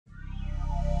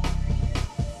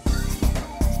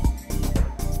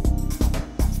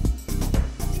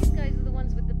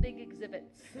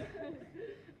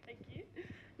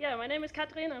Yeah, my name is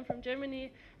Katrin, I'm from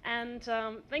Germany, and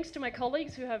thanks to my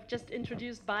colleagues who have just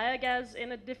introduced biogas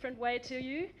in a different way to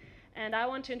you, and I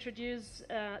want to introduce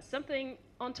something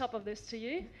on top of this to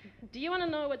you. Do you want to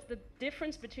know what's the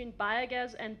difference between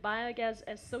biogas and biogas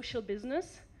as social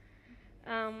business?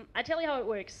 I tell you how it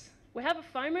works. We have a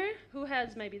farmer who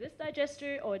has maybe this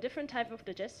digester or a different type of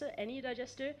digester, any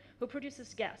digester, who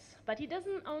produces gas. But he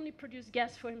doesn't only produce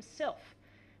gas for himself,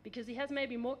 because he has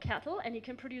maybe more cattle and he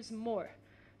can produce more.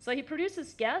 So he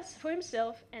produces gas for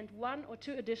himself and 1 or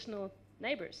 2 additional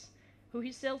neighbors who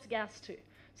he sells gas to.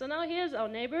 So now here's our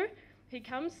neighbor. He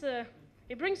comes,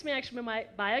 he brings me actually my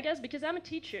biogas because I'm a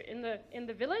teacher in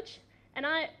the village and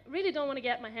I really don't want to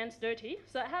get my hands dirty.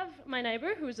 So I have my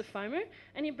neighbor who is a farmer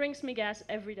and he brings me gas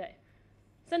every day.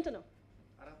 Sentinel.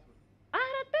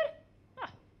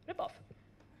 Rip off.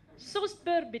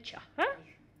 Sosper bicha, huh?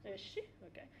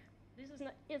 Okay.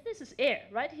 This is air,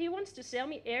 right? He wants to sell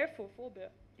me air for 4 bur.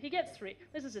 He gets 3.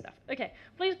 This is enough. Okay,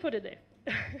 please put it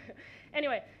there.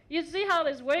 Anyway, you see how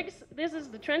this works. This is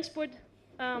the transport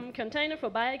container for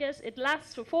biogas. It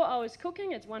lasts for 4 hours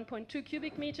cooking. It's 1.2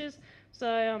 cubic meters.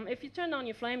 So if you turn down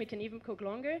your flame, you can even cook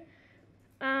longer.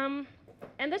 And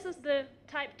this is the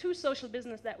type 2 social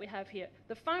business that we have here.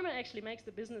 The farmer actually makes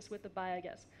the business with the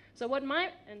biogas. So what my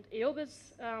and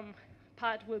Eoba's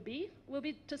part will be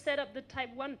to set up the type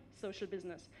 1 social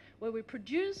business, where we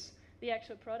produce the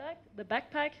actual product, the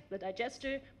backpack, the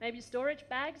digester, maybe storage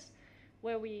bags,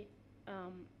 where we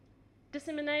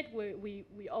disseminate, where we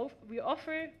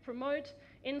offer, promote,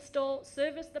 install,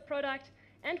 service the product,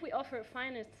 and we offer a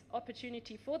finance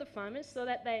opportunity for the farmers so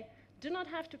that they do not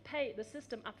have to pay the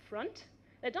system up front.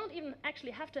 They don't even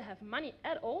actually have to have money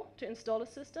at all to install a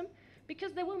system,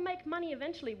 because they will make money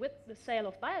eventually with the sale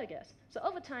of biogas. So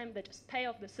over time, they just pay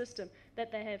off the system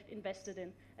that they have invested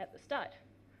in at the start.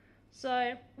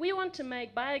 So we want to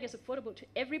make biogas affordable to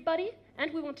everybody, and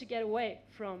we want to get away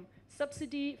from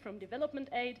subsidy, from development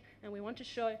aid, and we want to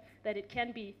show that it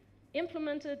can be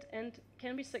implemented and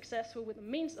can be successful with the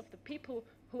means of the people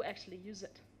who actually use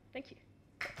it. Thank you.